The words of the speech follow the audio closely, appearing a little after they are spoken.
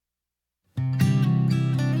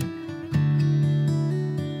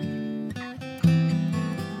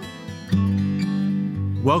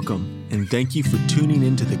Welcome, and thank you for tuning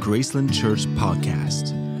into the Graceland Church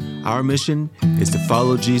podcast. Our mission is to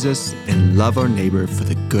follow Jesus and love our neighbor for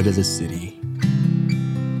the good of the city.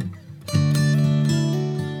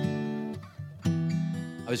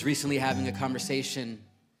 I was recently having a conversation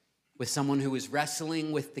with someone who was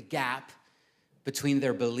wrestling with the gap between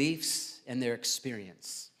their beliefs and their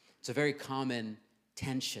experience. It's a very common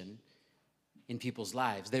tension in people's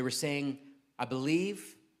lives. They were saying, I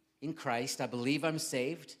believe in Christ. I believe I'm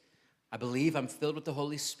saved. I believe I'm filled with the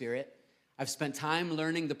Holy Spirit. I've spent time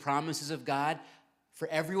learning the promises of God for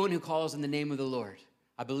everyone who calls in the name of the Lord.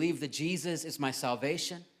 I believe that Jesus is my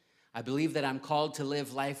salvation. I believe that I'm called to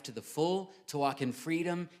live life to the full, to walk in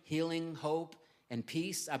freedom, healing, hope, and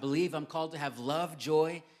peace. I believe I'm called to have love,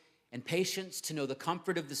 joy, and patience, to know the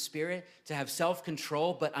comfort of the Spirit, to have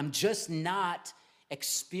self-control, but I'm just not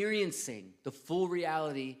experiencing the full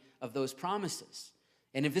reality of those promises.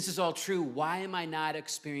 And if this is all true, why am I not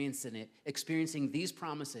experiencing these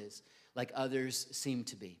promises like others seem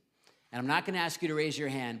to be? And I'm not going to ask you to raise your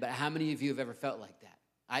hand, but how many of you have ever felt like that?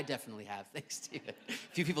 I definitely have, thanks, Stephen. A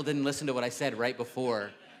few people didn't listen to what I said right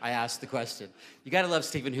before I asked the question. You got to love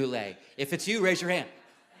Stephen Houlet. If it's you, raise your hand.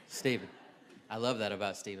 Stephen. I love that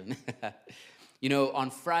about Stephen. You know, on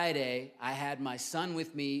Friday, I had my son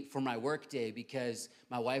with me for my work day because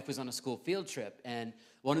my wife was on a school field trip. And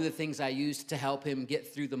one of the things I used to help him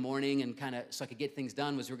get through the morning and kind of so I could get things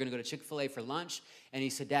done was we were going to go to Chick-fil-A for lunch. And he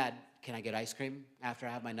said, Dad, can I get ice cream after I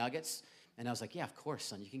have my nuggets? And I was like, yeah, of course,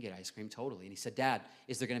 son, you can get ice cream, totally. And he said, Dad,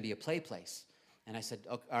 is there going to be a play place? And I said,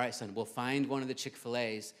 okay, all right, son, we'll find one of the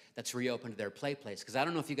Chick-fil-A's that's reopened their play place. Because I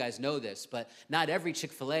don't know if you guys know this, but not every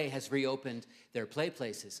Chick-fil-A has reopened their play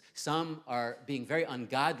places. Some are being very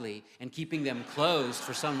ungodly and keeping them closed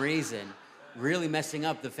for some reason, really messing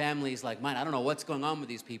up the families like mine. I don't know what's going on with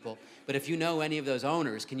these people, but if you know any of those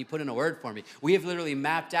owners, can you put in a word for me? We have literally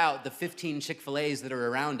mapped out the 15 Chick-fil-A's that are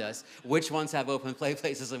around us, which ones have open play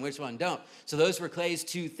places and which one don't. So those were Clay's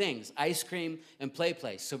two things, ice cream and play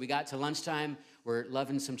place. So we got to lunchtime. We're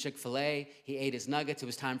loving some Chick-fil-A. He ate his nuggets. It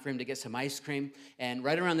was time for him to get some ice cream. And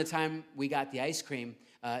right around the time we got the ice cream,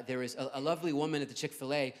 there was a lovely woman at the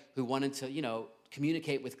Chick-fil-A who wanted to,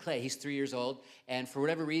 communicate with Clay. He's 3 years old. And for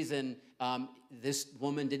whatever reason, this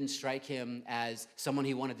woman didn't strike him as someone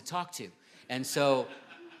he wanted to talk to. And so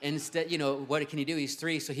instead, what can he do? He's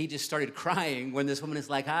 3, so he just started crying when this woman is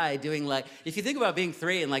like, hi, doing like, if you think about being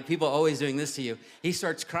 3 and like people always doing this to you, he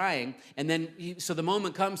starts crying. And then, so the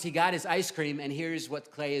moment comes, he got his ice cream, and here's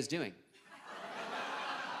what Clay is doing.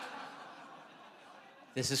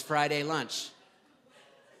 This is Friday lunch.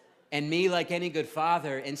 And me, like any good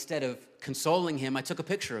father, instead of consoling him, I took a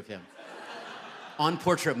picture of him on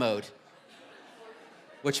portrait mode,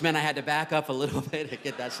 which meant I had to back up a little bit to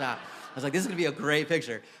get that shot. I was like, this is gonna be a great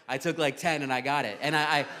picture. I took like 10 and I got it. And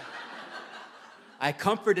I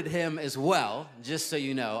comforted him as well, just so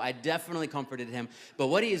you know. I definitely comforted him. But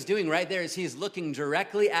what he is doing right there is he's looking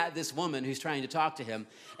directly at this woman who's trying to talk to him.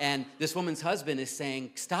 And this woman's husband is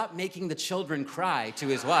saying, stop making the children cry, to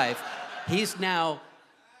his wife. He's now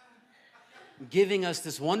giving us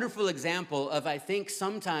this wonderful example of, I think,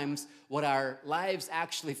 sometimes what our lives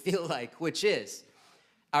actually feel like, which is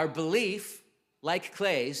our belief, like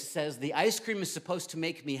Clay's, says the ice cream is supposed to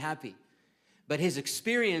make me happy. But his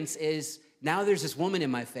experience is, now there's this woman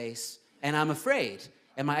in my face, and I'm afraid,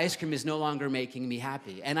 and my ice cream is no longer making me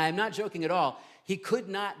happy. And I'm not joking at all. He could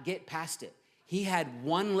not get past it. He had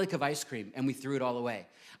one lick of ice cream, and we threw it all away.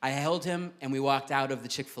 I held him, and we walked out of the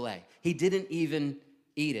Chick-fil-A. He didn't even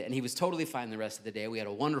eat it, and he was totally fine the rest of the day. We had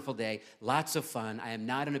a wonderful day, lots of fun. I am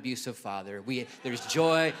not an abusive father. There's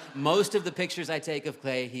joy. Most of the pictures I take of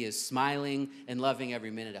Clay, he is smiling and loving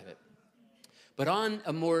every minute of it. But on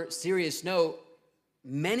a more serious note,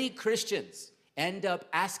 many Christians end up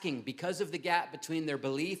asking, because of the gap between their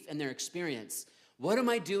belief and their experience, what am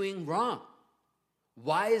I doing wrong?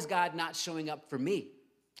 Why is God not showing up for me?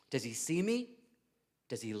 Does he see me?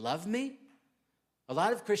 Does he love me? A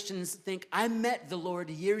lot of Christians think, I met the Lord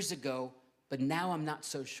years ago, but now I'm not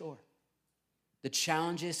so sure. The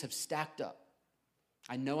challenges have stacked up.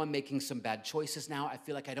 I know I'm making some bad choices now. I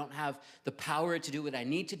feel like I don't have the power to do what I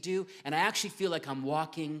need to do, and I actually feel like I'm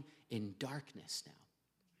walking in darkness now.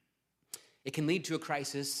 It can lead to a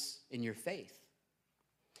crisis in your faith.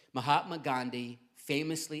 Mahatma Gandhi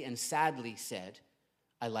famously and sadly said,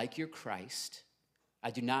 I like your Christ.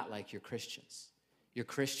 I do not like your Christians. Your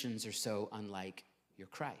Christians are so unlike your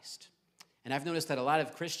Christ. And I've noticed that a lot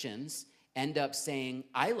of Christians end up saying,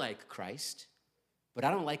 I like Christ, but I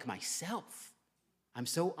don't like myself. I'm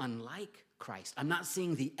so unlike Christ. I'm not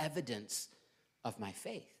seeing the evidence of my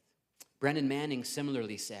faith. Brennan Manning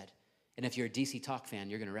similarly said, And if you're a DC Talk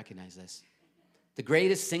fan, you're going to recognize this. The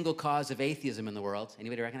greatest single cause of atheism in the world.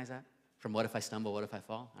 Anybody recognize that? From What If I Stumble, What If I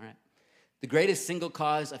Fall? All right. The greatest single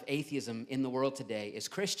cause of atheism in the world today is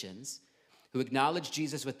Christians who acknowledge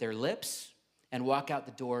Jesus with their lips and walk out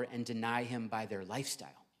the door and deny him by their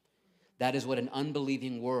lifestyle. That is what an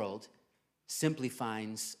unbelieving world simply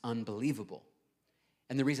finds unbelievable.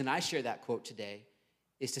 And the reason I share that quote today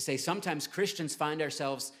is to say sometimes Christians find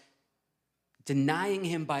ourselves denying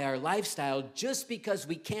him by our lifestyle just because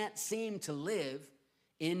we can't seem to live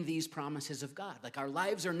in these promises of God. Like our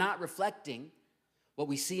lives are not reflecting what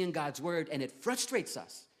we see in God's word, and it frustrates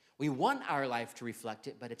us. We want our life to reflect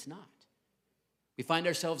it, but it's not. We find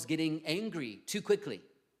ourselves getting angry too quickly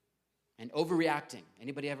and overreacting.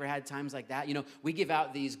 Anybody ever had times like that? You know, we give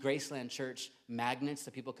out these Graceland Church magnets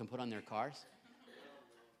that people can put on their cars.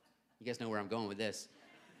 You guys know where I'm going with this.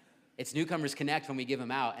 It's Newcomers Connect when we give them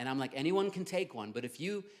out, and I'm like, anyone can take one, but if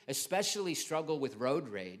you especially struggle with road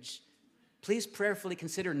rage, please prayerfully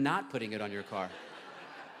consider not putting it on your car.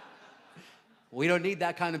 We don't need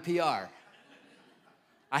that kind of PR.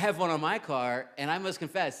 I have one on my car, and I must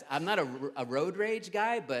confess, I'm not a road rage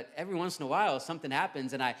guy, but every once in a while, something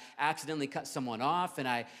happens, and I accidentally cut someone off,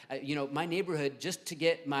 and my neighborhood, just to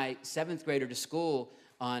get my 7th grader to school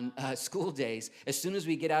on school days, as soon as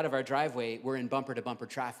we get out of our driveway, we're in bumper-to-bumper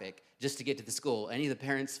traffic just to get to the school. Any of the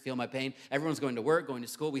parents feel my pain? Everyone's going to work, going to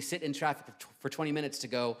school. We sit in traffic for 20 minutes to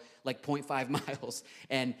go like 0.5 miles.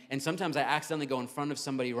 And sometimes I accidentally go in front of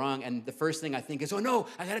somebody wrong, and the first thing I think is, oh no,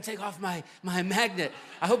 I gotta take off my magnet.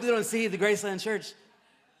 I hope they don't see the Graceland Church.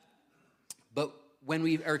 But when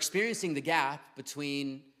we are experiencing the gap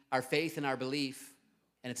between our faith and our belief,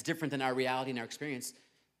 and it's different than our reality and our experience,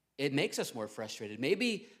 it makes us more frustrated.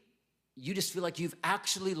 Maybe you just feel like you've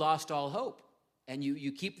actually lost all hope, and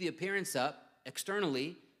you keep the appearance up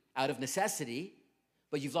externally out of necessity,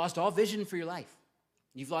 but you've lost all vision for your life.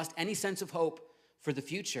 You've lost any sense of hope for the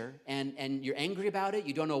future, and you're angry about it.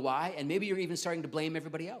 You don't know why, and maybe you're even starting to blame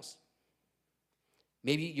everybody else.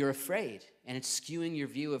 Maybe you're afraid, and it's skewing your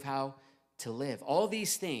view of how to live. All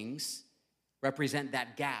these things represent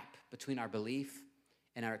that gap between our belief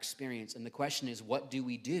and our experience. And the question is, what do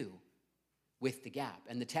we do with the gap?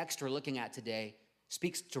 And the text we're looking at today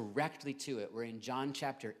speaks directly to it. We're in John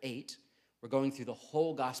chapter 8. We're going through the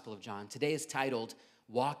whole Gospel of John. Today is titled,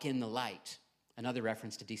 Walk in the Light. Another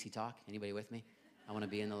reference to DC Talk. Anybody with me? I want to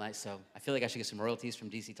be in the light. So I feel like I should get some royalties from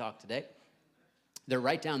DC Talk today. They're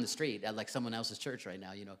right down the street at like someone else's church right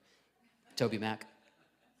now, you know, Toby Mac.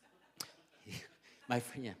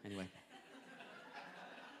 Anyway.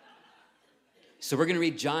 So we're going to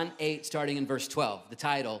read John 8, starting in verse 12. The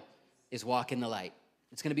title is Walk in the Light.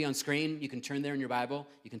 It's going to be on screen. You can turn there in your Bible.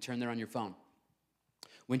 You can turn there on your phone.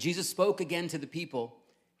 When Jesus spoke again to the people,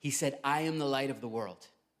 he said, I am the light of the world.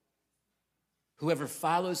 Whoever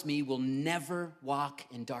follows me will never walk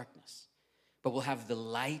in darkness, but will have the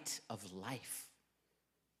light of life.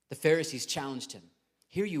 The Pharisees challenged him.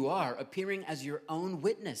 Here you are, appearing as your own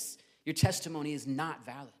witness. Your testimony is not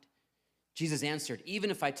valid. Jesus answered, even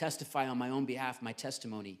if I testify on my own behalf, my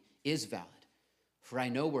testimony is valid, for I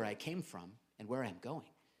know where I came from and where I'm going.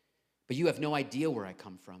 But you have no idea where I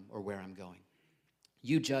come from or where I'm going.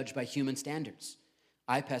 You judge by human standards.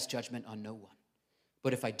 I pass judgment on no one.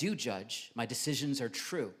 But if I do judge, my decisions are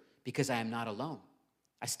true because I am not alone.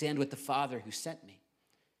 I stand with the Father who sent me.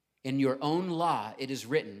 In your own law, it is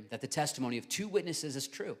written that the testimony of 2 witnesses is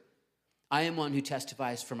true. I am one who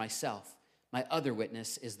testifies for myself. My other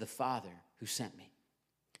witness is the Father who sent me.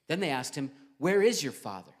 Then they asked him, where is your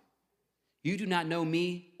Father? You do not know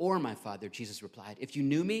me or my Father, Jesus replied. If you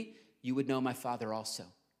knew me, you would know my Father also.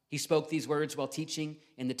 He spoke these words while teaching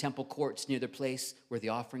in the temple courts near the place where the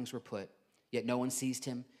offerings were put. Yet no one seized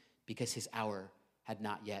him because his hour had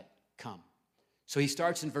not yet come. So he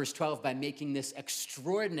starts in verse 12 by making this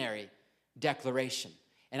extraordinary declaration.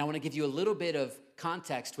 And I want to give you a little bit of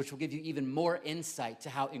context, which will give you even more insight to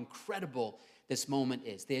how incredible this moment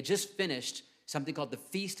is. They had just finished something called the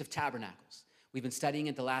Feast of Tabernacles. We've been studying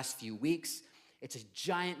it the last few weeks. It's a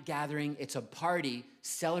giant gathering. It's a party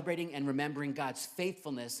celebrating and remembering God's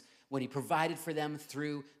faithfulness when he provided for them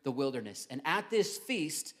through the wilderness. And at this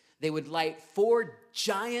feast, they would light 4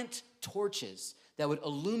 giant torches that would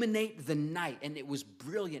illuminate the night, and it was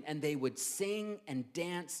brilliant. And they would sing and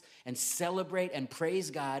dance and celebrate and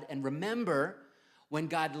praise God and remember when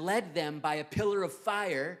God led them by a pillar of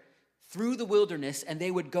fire through the wilderness, and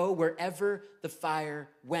they would go wherever the fire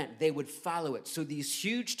went. They would follow it. So these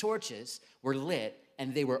huge torches were lit,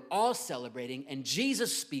 and they were all celebrating, and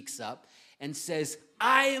Jesus speaks up and says,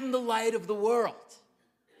 I am the light of the world.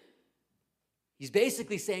 He's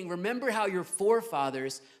basically saying, remember how your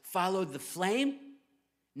forefathers followed the flame?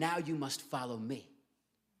 Now you must follow me.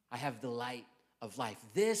 I have the light of life.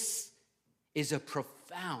 This is a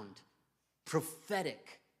profound,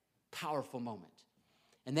 prophetic, powerful moment.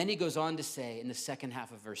 And then he goes on to say in the second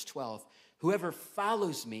half of verse 12, whoever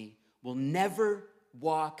follows me will never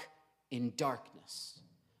walk in darkness,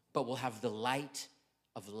 but will have the light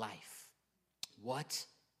of life. What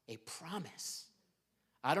a promise.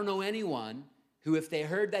 I don't know anyone who, if they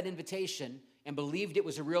heard that invitation and believed it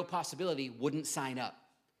was a real possibility, wouldn't sign up.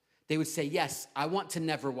 They would say, yes, I want to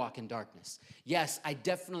never walk in darkness. Yes, I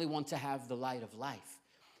definitely want to have the light of life.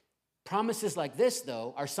 Promises like this,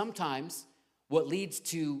 though, are sometimes what leads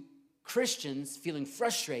to Christians feeling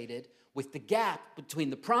frustrated with the gap between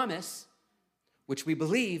the promise, which we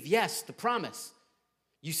believe, yes, the promise.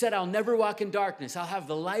 You said, I'll never walk in darkness. I'll have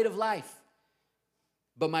the light of life.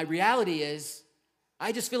 But my reality is,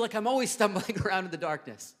 I just feel like I'm always stumbling around in the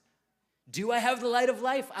darkness. Do I have the light of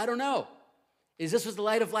life? I don't know. Is this what the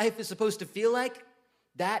light of life is supposed to feel like?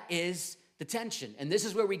 That is the tension. And this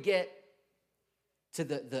is where we get to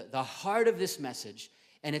the heart of this message.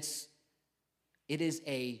 And it is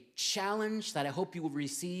a challenge that I hope you will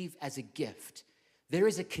receive as a gift. There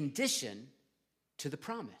is a condition to the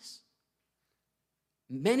promise.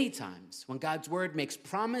 Many times when God's word makes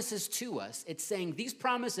promises to us, it's saying these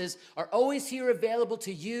promises are always here available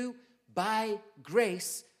to you by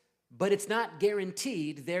grace, but it's not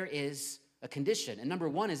guaranteed. There is a condition. And number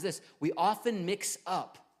one is this: we often mix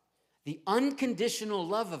up the unconditional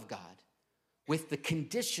love of God with the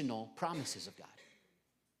conditional promises of God.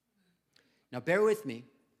 Now, bear with me.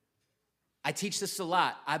 I teach this a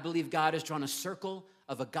lot. I believe God has drawn a circle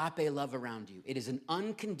of agape love around you. It is an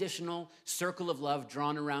unconditional circle of love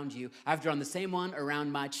drawn around you. I've drawn the same one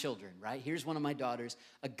around my children, right? Here's one of my daughters,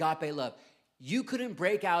 agape love. You couldn't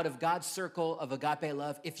break out of God's circle of agape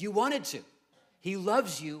love if you wanted to. He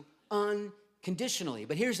loves you unconditionally.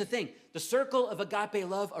 But here's the thing. The circle of agape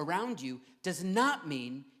love around you does not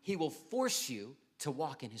mean he will force you to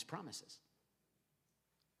walk in his promises.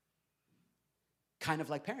 Kind of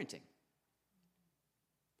like parenting.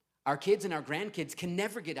 Our kids and our grandkids can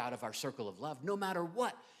never get out of our circle of love, no matter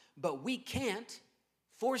what. But we can't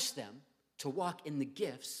force them to walk in the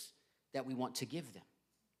gifts that we want to give them.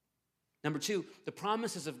 Number two, the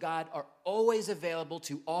promises of God are always available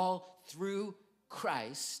to all through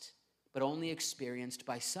Christ, but only experienced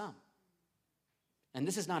by some. And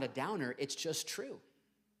this is not a downer, it's just true.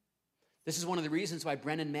 This is one of the reasons why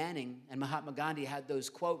Brennan Manning and Mahatma Gandhi had those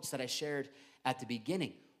quotes that I shared at the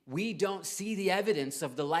beginning. We don't see the evidence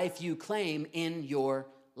of the life you claim in your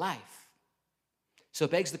life. So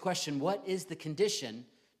it begs the question, what is the condition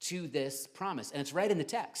to this promise? And it's right in the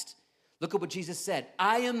text. Look at what Jesus said.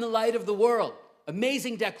 I am the light of the world.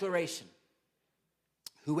 Amazing declaration.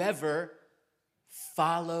 Whoever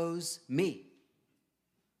follows me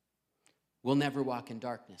will never walk in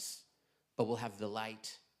darkness, but will have the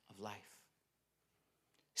light of life.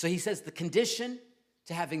 So he says the condition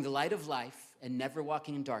to having the light of life and never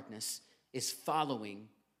walking in darkness is following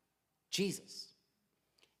Jesus.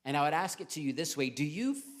 And I would ask it to you this way: do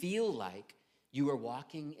you feel like you are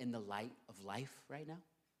walking in the light of life right now?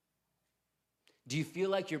 Do you feel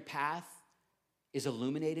like your path is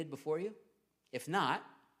illuminated before you? If not,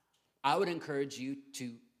 I would encourage you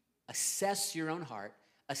to assess your own heart,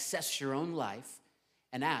 assess your own life,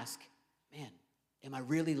 and ask, man, am I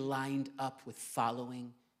really lined up with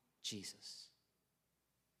following Jesus?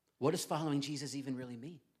 What does following Jesus even really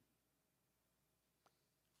mean?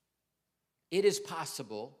 It is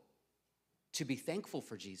possible to be thankful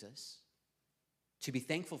for Jesus, to be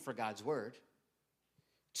thankful for God's word,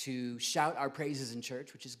 to shout our praises in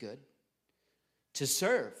church, which is good, to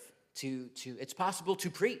serve, it's possible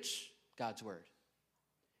to preach God's word.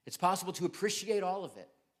 It's possible to appreciate all of it,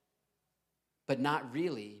 but not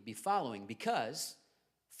really be following, because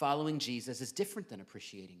following Jesus is different than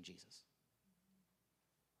appreciating Jesus.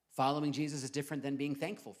 Following Jesus is different than being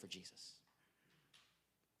thankful for Jesus.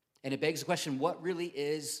 And it begs the question, what really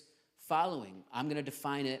is following? I'm going to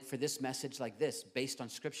define it for this message like this, based on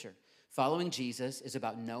Scripture. Following Jesus is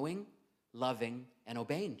about knowing, loving, and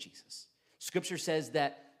obeying Jesus. Scripture says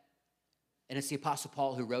that, and it's the Apostle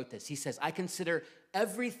Paul who wrote this, he says, I consider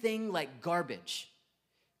everything like garbage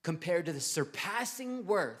compared to the surpassing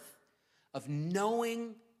worth of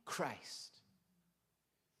knowing Christ.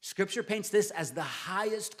 Scripture paints this as the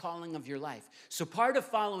highest calling of your life. So part of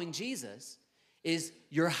following Jesus is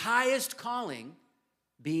your highest calling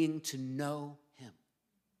being to know him.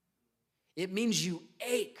 It means you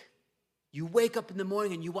ache. You wake up in the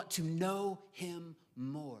morning and you want to know him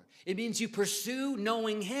more. It means you pursue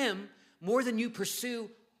knowing him more than you pursue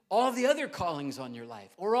all the other callings on your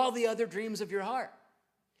life or all the other dreams of your heart.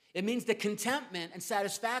 It means that contentment and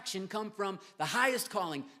satisfaction come from the highest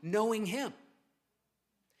calling, knowing him.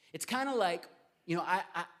 It's kind of like,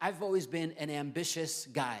 I've always been an ambitious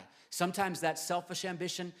guy. Sometimes that's selfish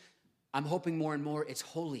ambition. I'm hoping more and more it's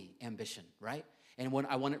holy ambition, right? And when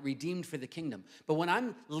I want it redeemed for the kingdom. But when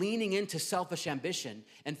I'm leaning into selfish ambition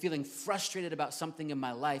and feeling frustrated about something in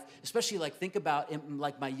my life, especially think about in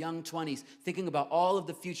my young 20s, thinking about all of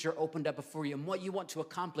the future opened up before you and what you want to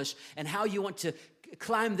accomplish and how you want to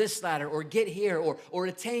climb this ladder or get here or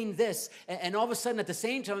attain this. And all of a sudden at the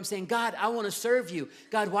same time, I'm saying, God, I want to serve you.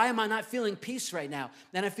 God, why am I not feeling peace right now?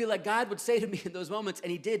 And I feel like God would say to me in those moments,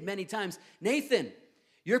 and he did many times, Nathan,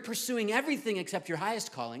 you're pursuing everything except your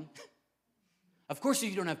highest calling. Of course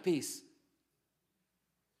you don't have peace.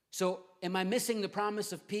 So am I missing the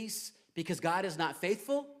promise of peace because God is not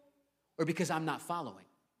faithful or because I'm not following?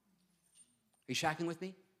 Are you tracking with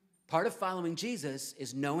me? Part of following Jesus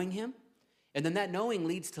is knowing him, and then that knowing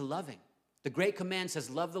leads to loving. The great command says,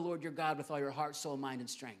 love the Lord your God with all your heart, soul, mind, and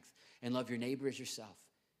strength, and love your neighbor as yourself.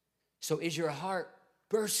 So is your heart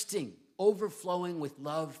bursting, overflowing with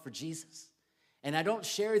love for Jesus? And I don't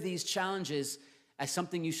share these challenges as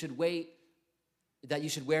something you should wear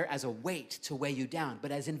as a weight to weigh you down,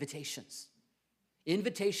 but as invitations.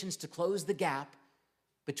 Invitations to close the gap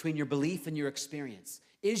between your belief and your experience.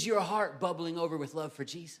 Is your heart bubbling over with love for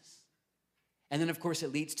Jesus? And then, of course,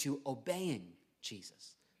 it leads to obeying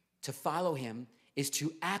Jesus. To follow him is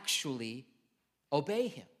to actually obey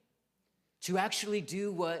him, to actually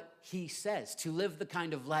do what he says, to live the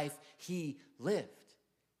kind of life he lived,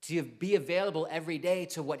 to be available every day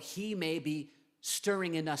to what he may be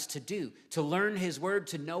stirring in us to do, to learn his word,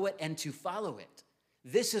 to know it, and to follow it.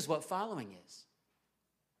 This is what following is.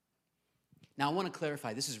 Now, I want to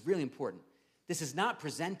clarify, this is really important. This is not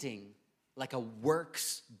presenting like a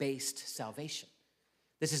works-based salvation.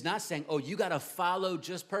 This is not saying, you got to follow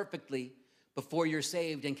just perfectly before you're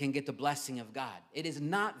saved and can get the blessing of God. It is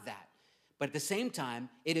not that. But at the same time,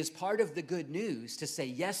 it is part of the good news to say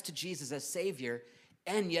yes to Jesus as Savior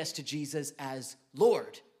and yes to Jesus as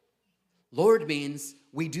Lord. Lord means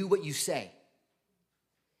we do what you say.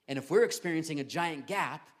 And if we're experiencing a giant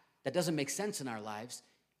gap that doesn't make sense in our lives,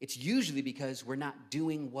 it's usually because we're not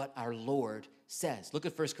doing what our Lord says. Look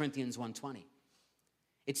at 1 Corinthians 1:20.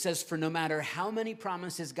 It says, for no matter how many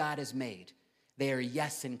promises God has made, they are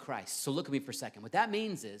yes in Christ. So look at me for a second. What that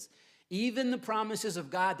means is, even the promises of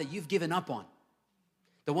God that you've given up on,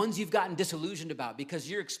 the ones you've gotten disillusioned about because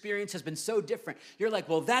your experience has been so different, you're like,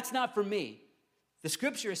 well, that's not for me. The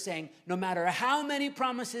scripture is saying, no matter how many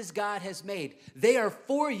promises God has made, they are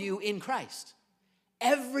for you in Christ.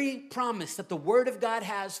 Every promise that the word of God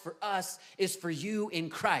has for us is for you in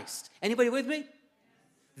Christ. Anybody with me?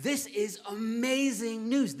 This is amazing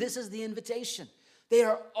news. This is the invitation. They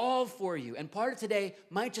are all for you. And part of today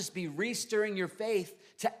might just be restirring your faith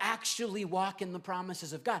to actually walk in the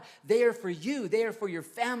promises of God. They are for you. They are for your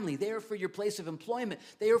family. They are for your place of employment.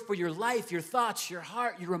 They are for your life, your thoughts, your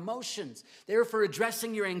heart, your emotions. They are for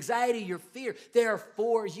addressing your anxiety, your fear. They are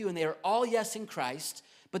for you, and they are all yes in Christ.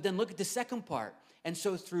 But then look at the second part. And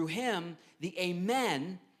so through him, the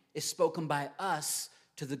amen is spoken by us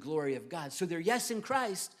to the glory of God. So they're yes in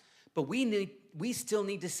Christ, but we still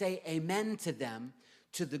need to say amen to them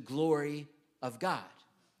to the glory of God.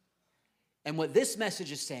 And what this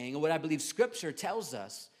message is saying, and what I believe Scripture tells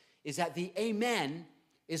us, is that the amen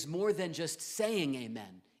is more than just saying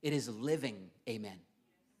amen. It is living amen.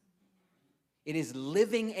 It is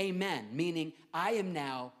living amen, meaning I am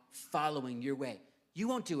now following your way. You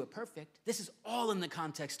won't do it perfect. This is all in the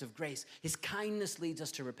context of grace. His kindness leads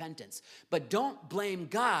us to repentance. But don't blame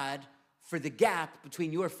God for the gap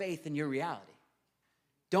between your faith and your reality.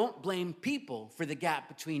 Don't blame people for the gap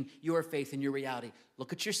between your faith and your reality.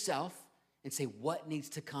 Look at yourself and say, what needs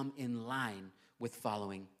to come in line with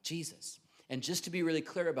following Jesus? And just to be really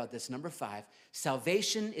clear about this, number 5,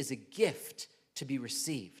 salvation is a gift to be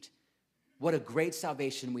received. What a great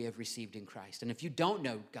salvation we have received in Christ. And if you don't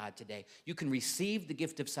know God today, you can receive the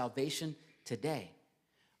gift of salvation today.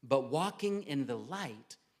 But walking in the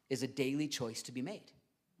light is a daily choice to be made.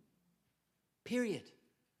 Period.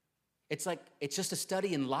 It's just a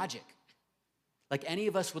study in logic. Like any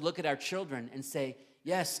of us would look at our children and say,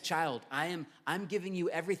 yes, child, I'm giving you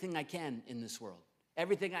everything I can in this world.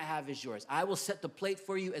 Everything I have is yours. I will set the plate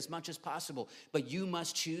for you as much as possible, but you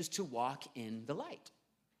must choose to walk in the light.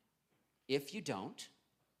 If you don't,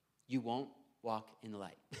 you won't walk in the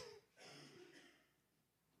light.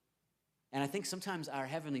 And I think sometimes our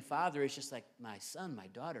Heavenly Father is just like, my son, my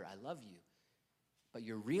daughter, I love you. But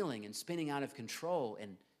you're reeling and spinning out of control,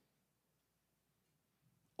 and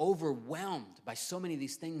overwhelmed by so many of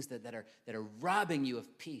these things that are robbing you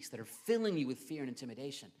of peace, that are filling you with fear and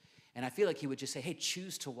intimidation. And I feel like he would just say, hey,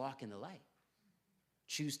 choose to walk in the light.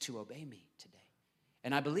 Choose to obey me today.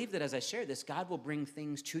 And I believe that as I share this, God will bring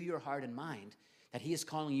things to your heart and mind that he is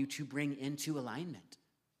calling you to bring into alignment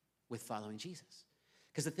with following Jesus.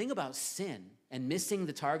 Because the thing about sin and missing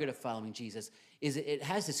the target of following Jesus is it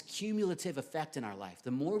has this cumulative effect in our life.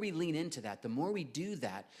 The more we lean into that, the more we do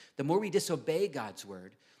that, the more we disobey God's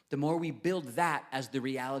word, the more we build that as the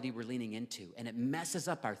reality we're leaning into. And it messes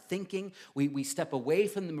up our thinking. We step away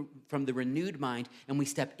from the renewed mind, and we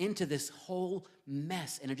step into this whole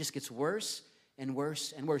mess. And it just gets worse and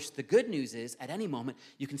worse and worse. The good news is, at any moment,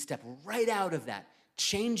 you can step right out of that,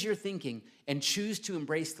 change your thinking, and choose to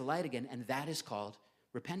embrace the light again. And that is called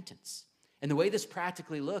repentance. And the way this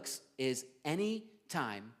practically looks is any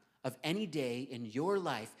time of any day in your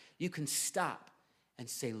life, you can stop and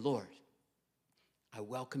say, Lord, I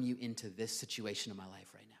welcome you into this situation in my life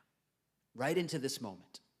right now, right into this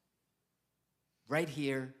moment, right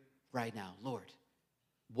here, right now. Lord,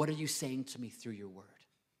 what are you saying to me through your word?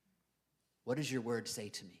 What does your word say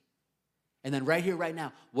to me? And then right here, right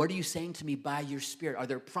now, what are you saying to me by your spirit? Are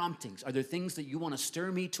there promptings? Are there things that you want to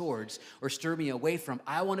stir me towards or stir me away from?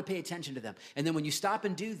 I want to pay attention to them. And then when you stop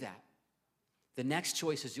and do that, the next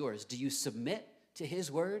choice is yours. Do you submit to his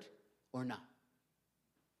word or not?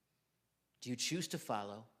 Do you choose to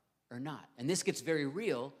follow or not? And this gets very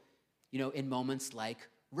real, in moments like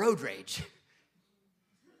road rage.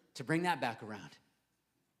 To bring that back around.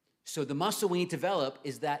 So the muscle we need to develop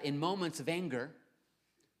is that in moments of anger,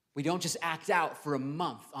 we don't just act out for a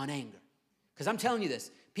month on anger. Because I'm telling you this,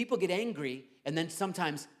 people get angry and then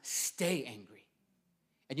sometimes stay angry.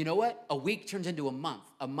 And you know what? A week turns into a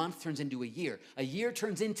month turns into a year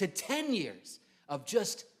turns into 10 years of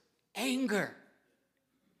just anger.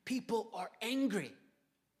 People are angry.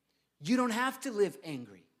 You don't have to live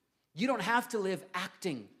angry. You don't have to live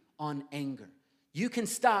acting on anger. You can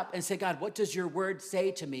stop and say, God, what does your word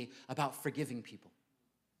say to me about forgiving people?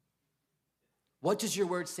 What does your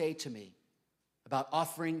word say to me about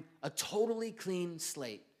offering a totally clean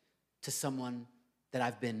slate to someone that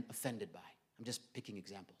I've been offended by? I'm just picking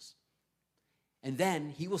examples. And then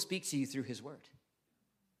he will speak to you through his word.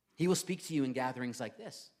 He will speak to you in gatherings like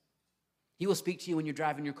this. He will speak to you when you're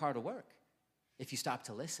driving your car to work, if you stop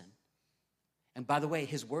to listen. And by the way,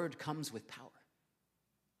 his word comes with power.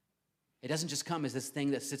 It doesn't just come as this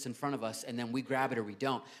thing that sits in front of us and then we grab it or we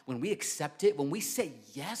don't. When we accept it, when we say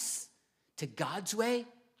yes to God's way,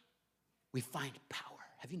 we find power.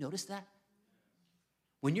 Have you noticed that?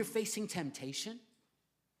 When you're facing temptation,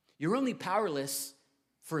 you're only powerless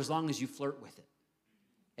for as long as you flirt with it.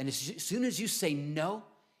 And as soon as you say no,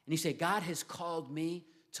 and you say, God has called me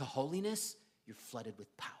to holiness, you're flooded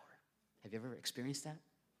with power. Have you ever experienced that?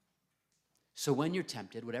 So when you're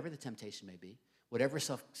tempted, whatever the temptation may be, whatever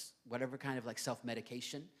kind of like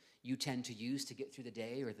self-medication you tend to use to get through the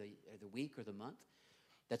day or the week or the month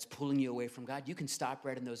that's pulling you away from God, you can stop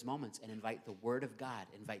right in those moments and invite the word of God,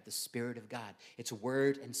 invite the spirit of God. It's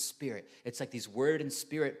word and spirit. It's like these word and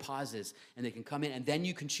spirit pauses, and they can come in, and then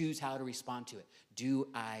you can choose how to respond to it. Do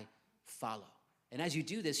I follow? And as you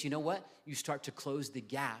do this, you know what? You start to close the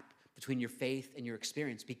gap between your faith and your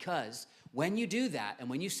experience, because when you do that and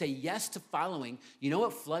when you say yes to following, you know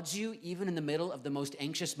what floods you even in the middle of the most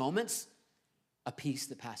anxious moments? A peace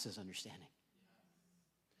that passes understanding.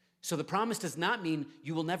 So the promise does not mean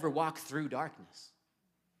you will never walk through darkness.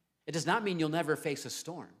 It does not mean you'll never face a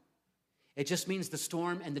storm. It just means the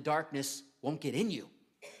storm and the darkness won't get in you.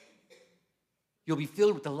 You'll be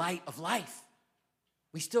filled with the light of life.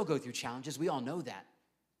 We still go through challenges. We all know that.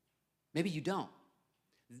 Maybe you don't.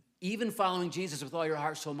 Even following Jesus with all your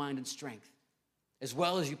heart, soul, mind, and strength, as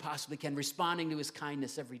well as you possibly can, responding to his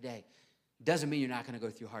kindness every day, doesn't mean you're not going to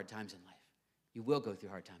go through hard times in life. You will go through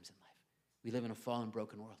hard times in life. We live in a fallen,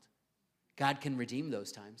 broken world. God can redeem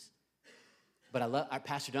those times. But I love our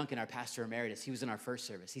Pastor Duncan, our pastor emeritus. He was in our first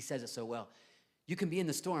service. He says it so well. You can be in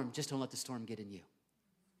the storm, just don't let the storm get in you.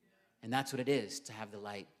 And that's what it is to have the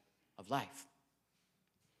light of life.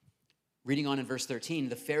 Reading on in verse 13,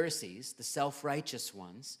 the Pharisees, the self-righteous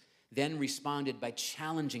ones, then responded by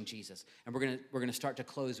challenging Jesus. And we're going to start to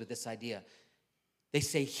close with this idea. They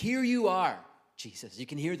say, here you are, Jesus. You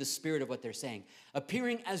can hear the spirit of what they're saying.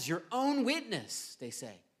 Appearing as your own witness, they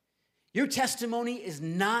say. Your testimony is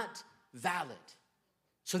not valid.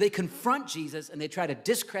 So they confront Jesus and they try to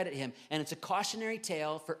discredit him. And it's a cautionary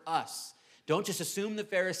tale for us. Don't just assume the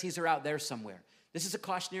Pharisees are out there somewhere. This is a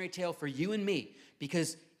cautionary tale for you and me,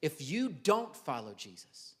 because if you don't follow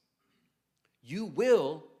Jesus, you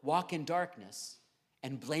will walk in darkness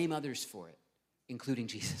and blame others for it including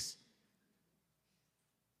Jesus.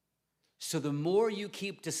 So the more you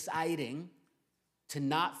keep deciding to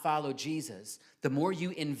not follow Jesus, the more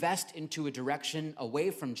you invest into a direction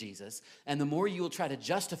away from Jesus, and the more you will try to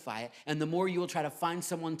justify it, and the more you will try to find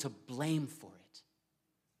someone to blame for it.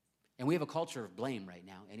 And we have a culture of blame right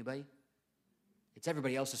now. Anybody? It's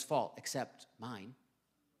everybody else's fault except mine.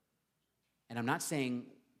 And I'm not saying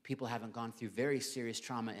people haven't gone through very serious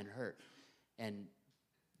trauma and hurt, and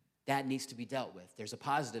that needs to be dealt with. There's a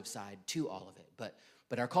positive side to all of it, but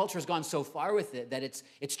our culture has gone so far with it that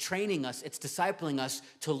it's training us, it's discipling us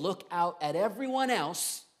to look out at everyone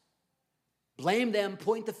else, blame them,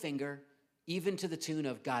 point the finger, even to the tune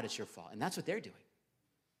of, God, it's your fault. And that's what they're doing.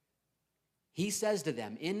 He says to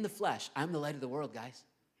them in the flesh, I'm the light of the world, guys.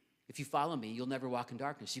 If you follow me, you'll never walk in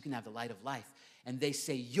darkness. You can have the light of life. And they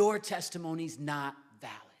say, your testimony's not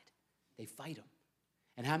valid. They fight him.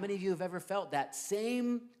 And how many of you have ever felt that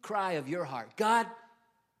same cry of your heart? God,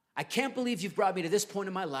 I can't believe you've brought me to this point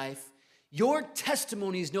in my life. Your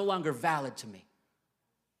testimony is no longer valid to me.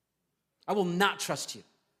 I will not trust you.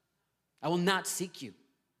 I will not seek you.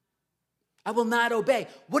 I will not obey.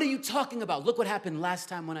 What are you talking about? Look what happened last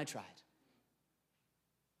time when I tried.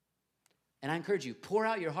 And I encourage you, pour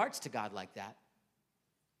out your hearts to God like that,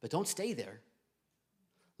 but don't stay there.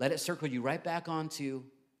 Let it circle you right back onto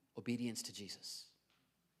obedience to Jesus.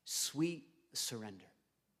 Sweet surrender,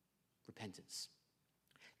 repentance.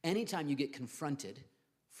 Anytime you get confronted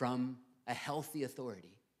from a healthy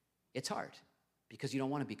authority, it's hard because you don't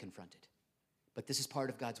want to be confronted. But this is part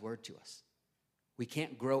of God's word to us. We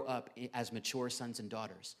can't grow up as mature sons and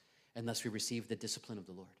daughters unless we receive the discipline of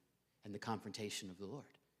the Lord and the confrontation of the Lord.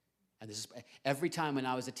 And this is every time when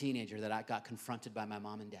I was a teenager that I got confronted by my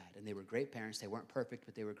mom and dad, and they were great parents, they weren't perfect,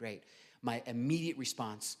 but they were great. My immediate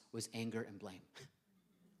response was anger and blame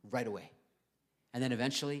right away. And then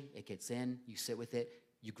eventually it gets in, you sit with it,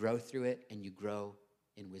 you grow through it, and you grow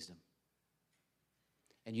in wisdom.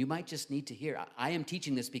 And you might just need to hear, I am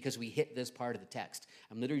teaching this because we hit this part of the text.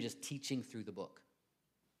 I'm literally just teaching through the book.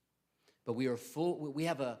 But we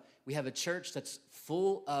have a church that's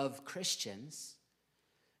full of Christians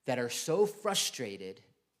that are so frustrated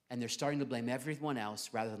and they're starting to blame everyone else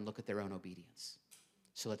rather than look at their own obedience.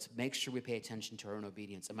 So let's make sure we pay attention to our own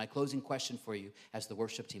obedience. And my closing question for you as the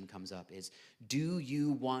worship team comes up is, do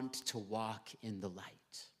you want to walk in the light?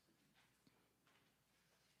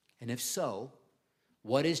 And if so,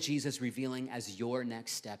 what is Jesus revealing as your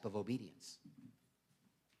next step of obedience?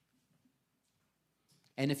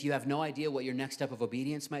 And if you have no idea what your next step of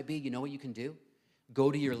obedience might be, you know what you can do?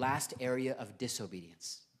 Go to your last area of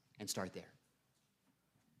disobedience and start there.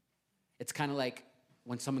 It's kind of like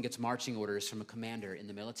when someone gets marching orders from a commander in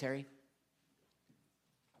the military.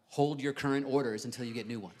 Hold your current orders until you get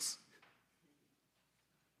new ones.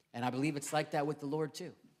 And I believe it's like that with the Lord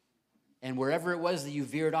too. And wherever it was that you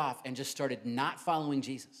veered off and just started not following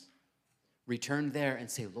Jesus, return there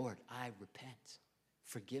and say, Lord, I repent.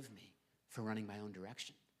 Forgive me for running my own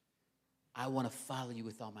direction. I want to follow you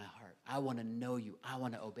with all my heart. I want to know you. I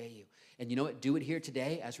want to obey you. And you know what? Do it here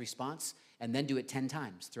today as response, and then do it 10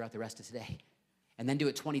 times throughout the rest of today. And then do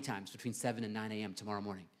it 20 times between 7 and 9 a.m. tomorrow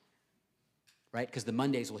morning. Right? Because the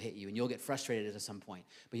Mondays will hit you, and you'll get frustrated at some point.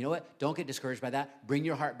 But you know what? Don't get discouraged by that. Bring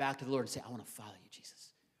your heart back to the Lord and say, I want to follow you,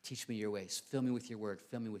 Jesus. Teach me your ways. Fill me with your word.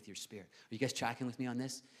 Fill me with your spirit. Are you guys tracking with me on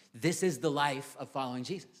this? This is the life of following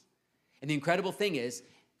Jesus. And the incredible thing is,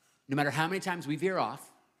 no matter how many times we veer off,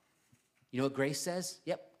 you know what grace says?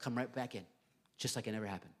 Yep, come right back in. Just like it never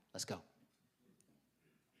happened. Let's go.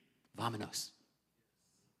 Vámonos.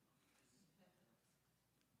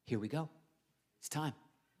 Here we go. It's time.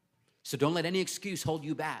 So don't let any excuse hold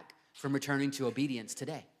you back from returning to obedience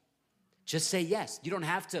today. Just say yes. You don't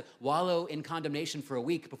have to wallow in condemnation for a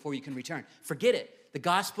week before you can return. Forget it. The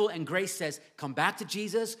gospel and grace says, come back to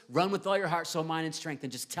Jesus, run with all your heart, soul, mind, and strength,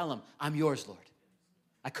 and just tell him, I'm yours, Lord.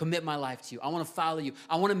 I commit my life to you. I want to follow you.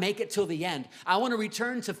 I want to make it till the end. I want to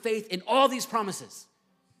return to faith in all these promises.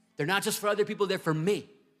 They're not just for other people, they're for me.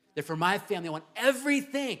 They're for my family. I want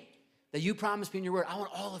everything that you promised me in your word. I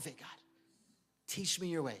want all of it, God. Teach me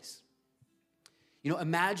your ways. You know,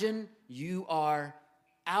 imagine you are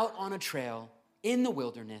out on a trail in the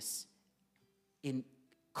wilderness, in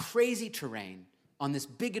crazy terrain, on this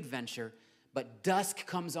big adventure, but dusk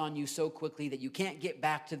comes on you so quickly that you can't get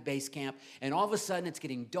back to the base camp, and all of a sudden it's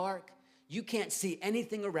getting dark. You can't see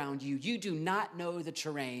anything around you. You do not know the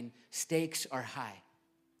terrain. Stakes are high.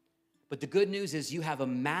 But the good news is you have a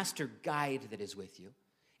master guide that is with you,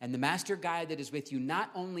 and the master guide that is with you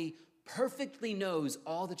not only perfectly knows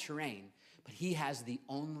all the terrain, but he has the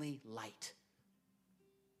only light.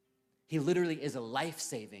 He literally is a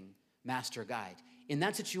life-saving master guide. In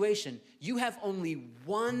that situation, you have only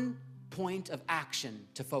one point of action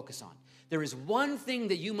to focus on. There is one thing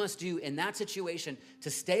that you must do in that situation to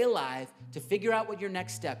stay alive, to figure out what your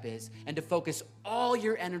next step is, and to focus all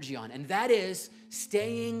your energy on, and that is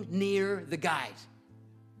staying near the guide.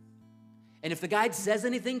 And if the guide says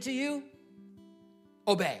anything to you,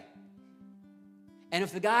 obey. And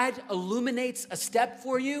if the guide illuminates a step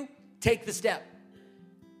for you, take the step.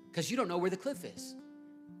 Because you don't know where the cliff is.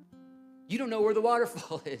 You don't know where the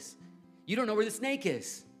waterfall is. You don't know where the snake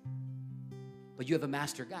is. But you have a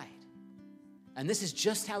master guide. And this is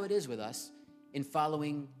just how it is with us in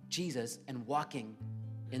following Jesus and walking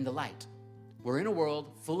in the light. We're in a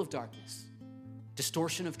world full of darkness,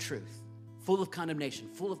 distortion of truth, full of condemnation,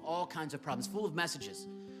 full of all kinds of problems, full of messages,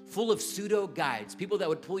 full of pseudo guides, people that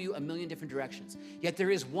would pull you a million different directions. Yet there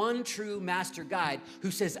is one true master guide who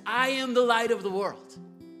says, I am the light of the world.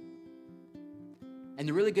 And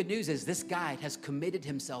the really good news is this guide has committed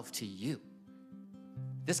himself to you.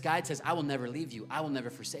 This guide says, I will never leave you. I will never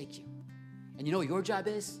forsake you. And you know what your job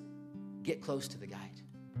is? Get close to the guide.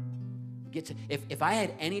 If I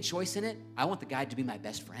had any choice in it, I want the guide to be my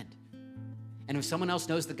best friend. And if someone else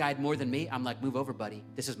knows the guide more than me, I'm like, move over, buddy.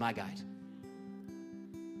 This is my guide.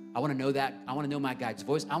 I want to know that. I want to know my guide's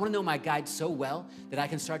voice. I want to know my guide so well that I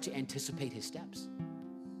can start to anticipate his steps.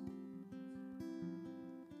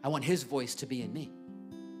 I want his voice to be in me.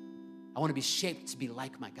 I want to be shaped to be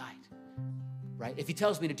like my guide, right? If he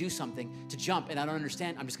tells me to do something, to jump, and I don't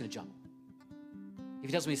understand, I'm just going to jump. If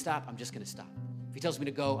he tells me to stop, I'm just going to stop. If he tells me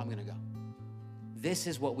to go, I'm going to go. This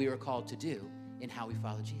is what we are called to do in how we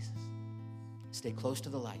follow Jesus. Stay close to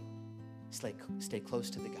the light. Stay close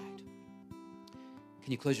to the guide.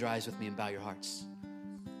 Can you close your eyes with me and bow your hearts?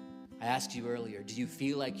 I asked you earlier, do you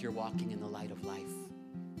feel like you're walking in the light of life?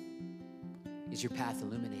 Is your path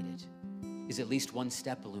illuminated? Is at least one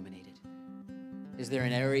step illuminated? Is there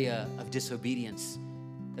an area of disobedience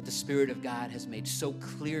that the Spirit of God has made so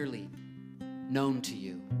clearly known to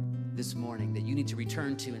you this morning that you need to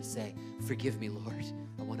return to and say, forgive me, Lord,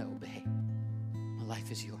 I want to obey. My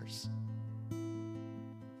life is yours.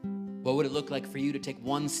 What would it look like for you to take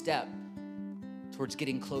one step towards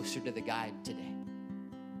getting closer to the guide today?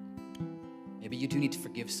 Maybe you do need to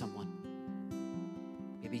forgive someone.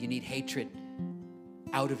 Maybe you need hatred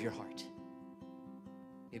out of your heart.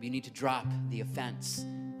 Maybe you need to drop the offense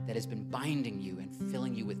that has been binding you and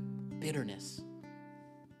filling you with bitterness.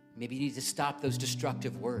 Maybe you need to stop those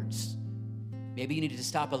destructive words. Maybe you need to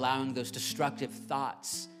stop allowing those destructive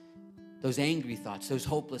thoughts, those angry thoughts, those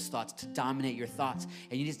hopeless thoughts to dominate your thoughts.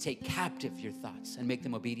 And you need to take captive your thoughts and make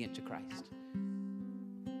them obedient to Christ.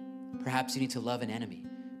 Perhaps you need to love an enemy.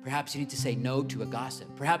 Perhaps you need to say no to a gossip.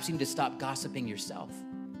 Perhaps you need to stop gossiping yourself.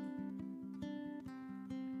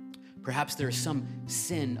 Perhaps there is some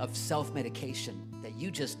sin of self-medication that you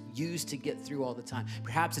just use to get through all the time.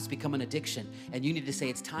 Perhaps it's become an addiction, and you need to say,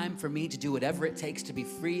 it's time for me to do whatever it takes to be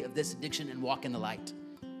free of this addiction and walk in the light.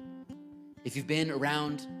 If you've been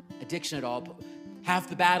around addiction at all, half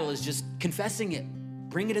the battle is just confessing it.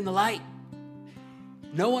 Bring it in the light.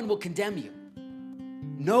 No one will condemn you.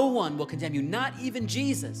 No one will condemn you, not even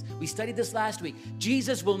Jesus. We studied this last week.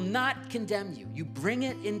 Jesus will not condemn you. You bring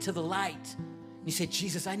it into the light. You say,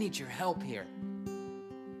 Jesus, I need your help here.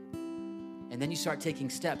 And then you start taking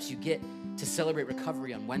steps. You get to celebrate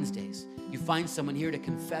recovery on Wednesdays. You find someone here to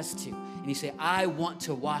confess to. And you say, I want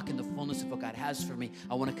to walk in the fullness of what God has for me.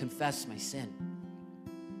 I want to confess my sin.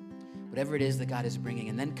 Whatever it is that God is bringing.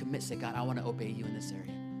 And then commit, say, God, I want to obey you in this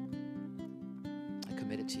area. I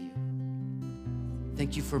commit it to you.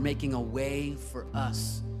 Thank you for making a way for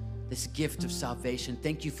us, this gift of salvation.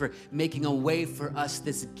 Thank you for making a way for us,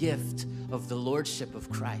 this gift of the Lordship of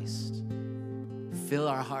Christ. Fill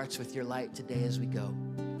our hearts with your light today as we go.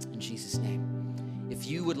 In Jesus' name. If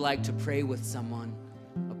you would like to pray with someone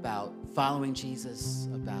about following Jesus,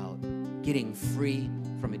 about getting free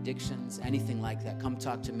from addictions, anything like that, come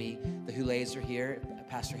talk to me. The Hulays are here.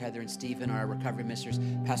 Pastor Heather and Stephen are our recovery ministers.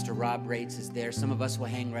 Pastor Rob Rates is there. Some of us will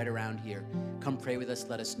hang right around here. Come pray with us.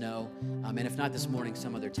 Let us know. And if not this morning,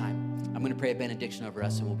 some other time. I'm going to pray a benediction over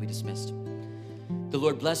us and we'll be dismissed. The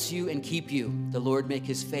Lord bless you and keep you. The Lord make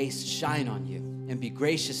his face shine on you and be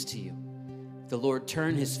gracious to you. The Lord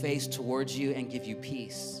turn his face towards you and give you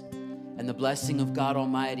peace. And the blessing of God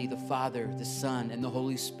Almighty, the Father, the Son, and the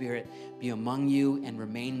Holy Spirit be among you and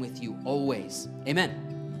remain with you always.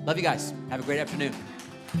 Amen. Love you guys. Have a great afternoon.